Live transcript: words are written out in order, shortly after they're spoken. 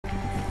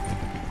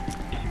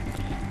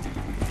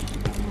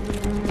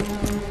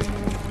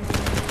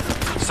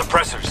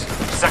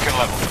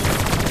level.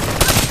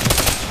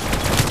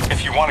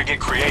 If you want to get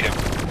creative,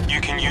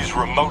 you can use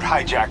remote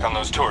hijack on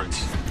those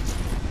turrets.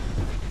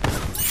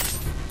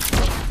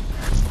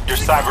 Your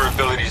cyber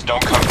abilities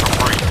don't come for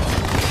free.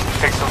 It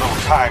takes a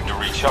little time to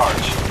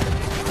recharge.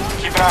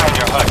 Keep an eye on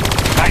your HUD.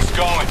 Nice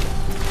going.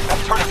 Now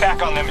turn it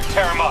back on them and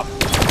tear them up.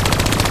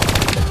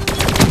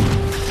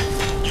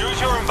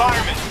 Use your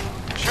environment.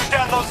 Shoot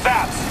down those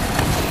zaps.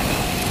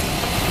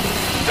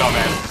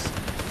 Dumbasses.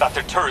 Thought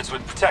their turrets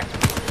would protect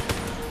them.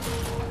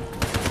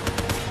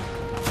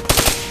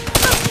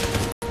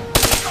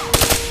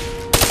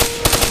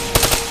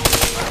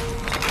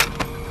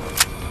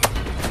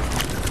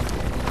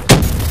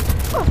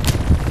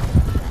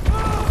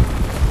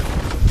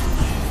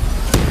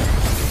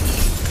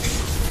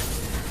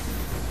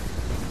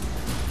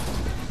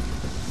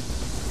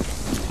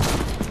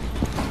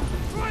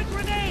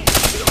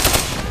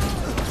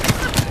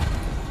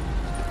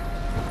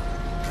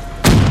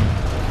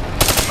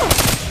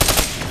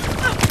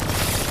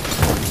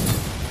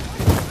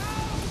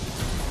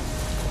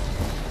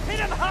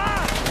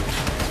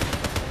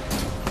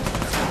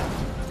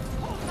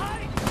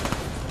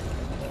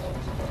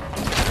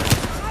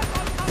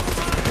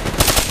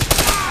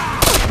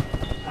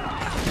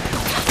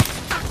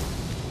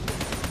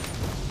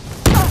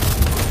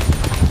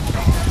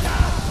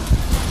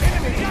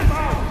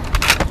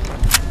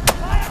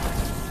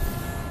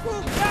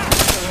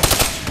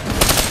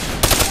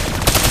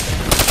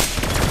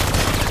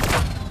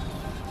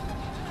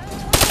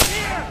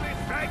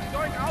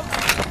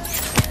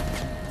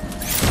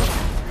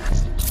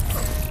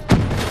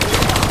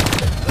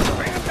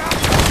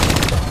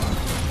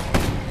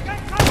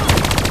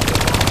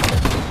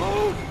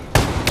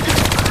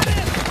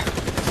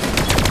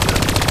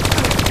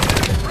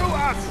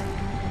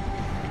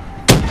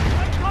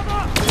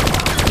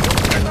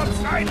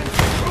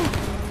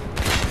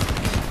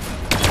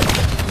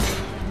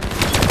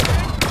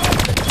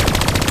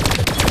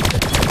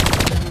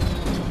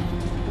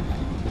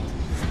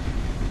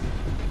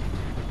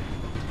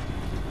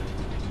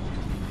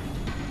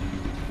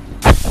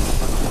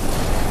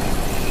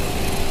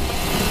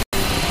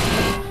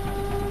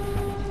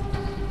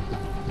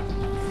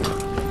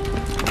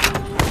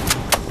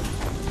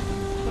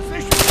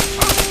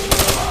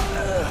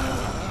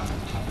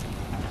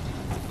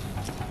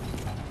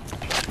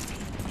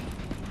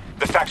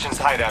 Faction's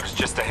hideout is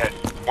just ahead.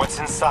 Once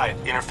inside,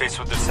 interface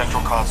with the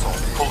central console.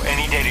 Pull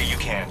any data you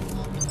can.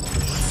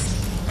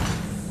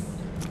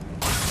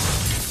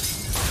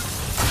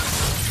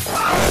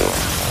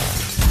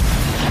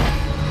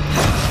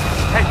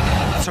 Hey,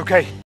 it's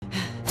okay.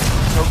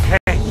 It's okay.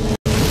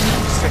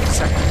 Just take a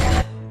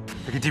second.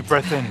 Take a deep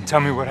breath in and tell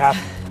me what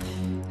happened.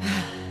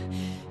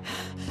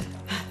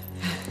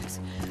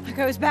 Like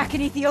I was back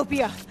in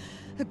Ethiopia.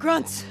 The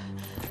grunts.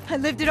 I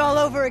lived it all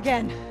over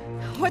again.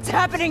 What's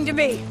happening to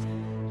me?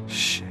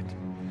 Shit.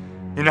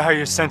 You know how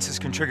your senses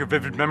can trigger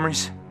vivid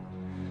memories?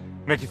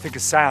 Make you think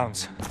of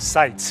sounds,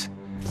 sights,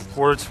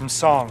 words from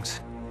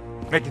songs.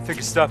 Make you think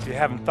of stuff you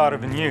haven't thought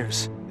of in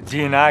years. The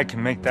DNI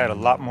can make that a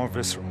lot more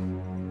visceral.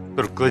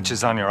 Little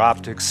glitches on your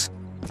optics,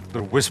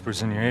 little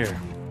whispers in your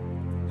ear.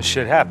 This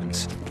shit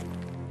happens.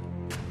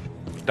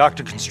 The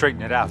doctor can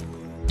straighten it out.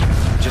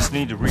 You just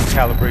need to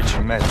recalibrate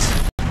your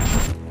meds.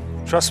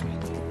 Trust me,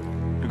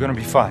 you're gonna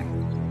be fine.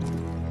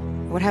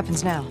 What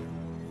happens now?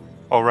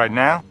 Oh, right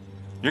now?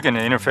 You're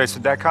gonna interface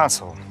with that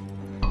console.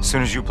 As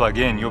soon as you plug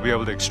in, you'll be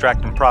able to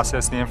extract and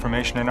process the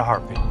information in a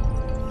heartbeat.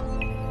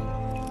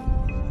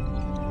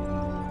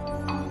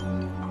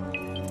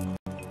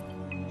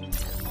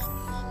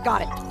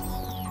 Got it.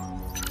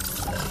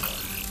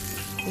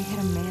 They hit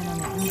a man on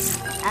the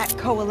inside at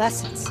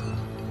Coalescence.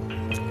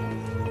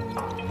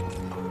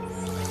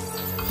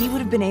 He would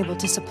have been able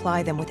to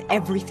supply them with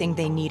everything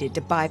they needed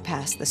to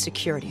bypass the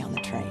security on the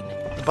train.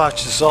 The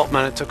botched assault,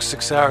 man, it took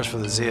 6 hours for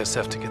the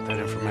ZSF to get that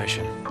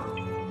information.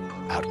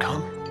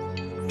 Outcome?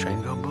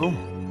 Train go boom.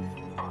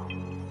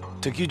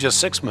 Took you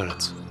just 6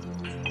 minutes.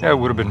 Yeah, it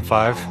would have been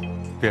 5 if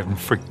you hadn't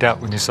freaked out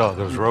when you saw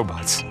those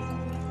robots.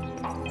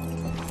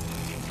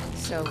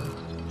 So,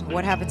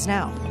 what happens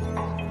now?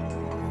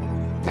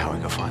 Now we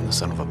go find the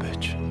son of a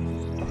bitch.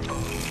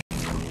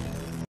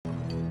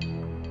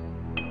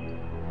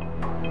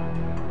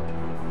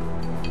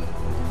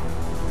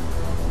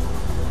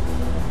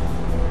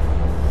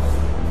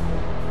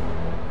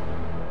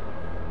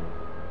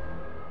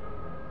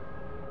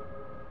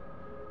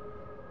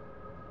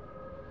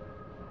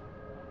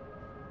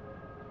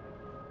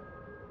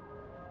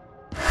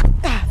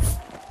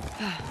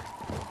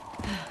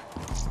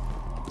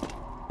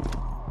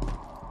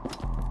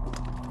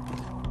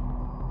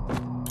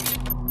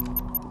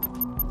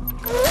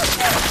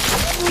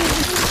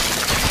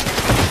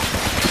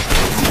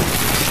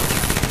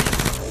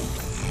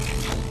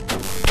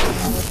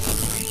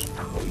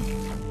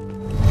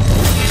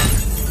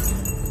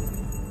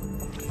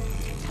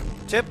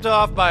 Tipped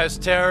off by his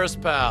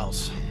terrorist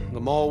pals. The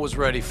mole was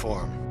ready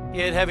for him.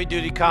 He had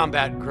heavy-duty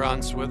combat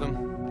grunts with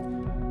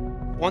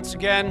him. Once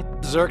again,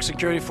 the Zerg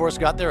security force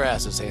got their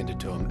asses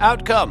handed to him.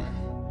 Outcome.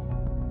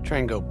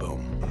 Train go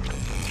boom.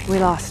 We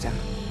lost him.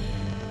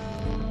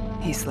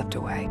 He slipped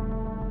away.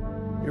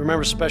 You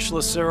remember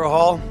Specialist Sarah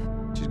Hall?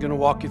 She's gonna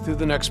walk you through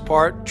the next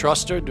part.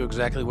 Trust her, do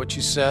exactly what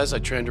she says. I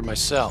trained her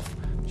myself.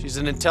 She's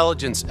an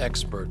intelligence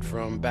expert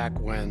from back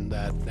when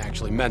that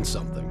actually meant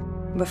something.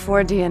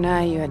 Before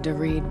DNA, you had to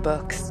read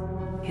books.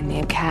 In the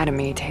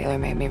academy, Taylor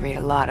made me read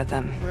a lot of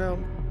them. Well,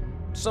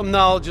 some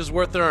knowledge is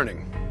worth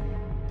earning,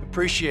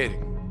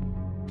 appreciating.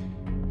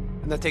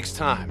 And that takes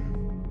time.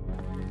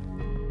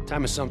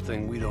 Time is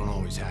something we don't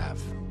always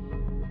have.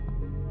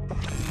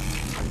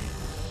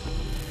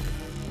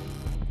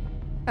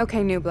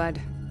 Okay, New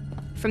Blood.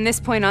 From this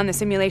point on, the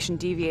simulation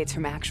deviates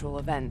from actual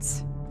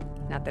events.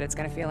 Not that it's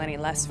gonna feel any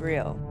less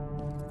real.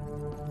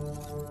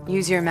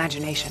 Use your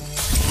imagination.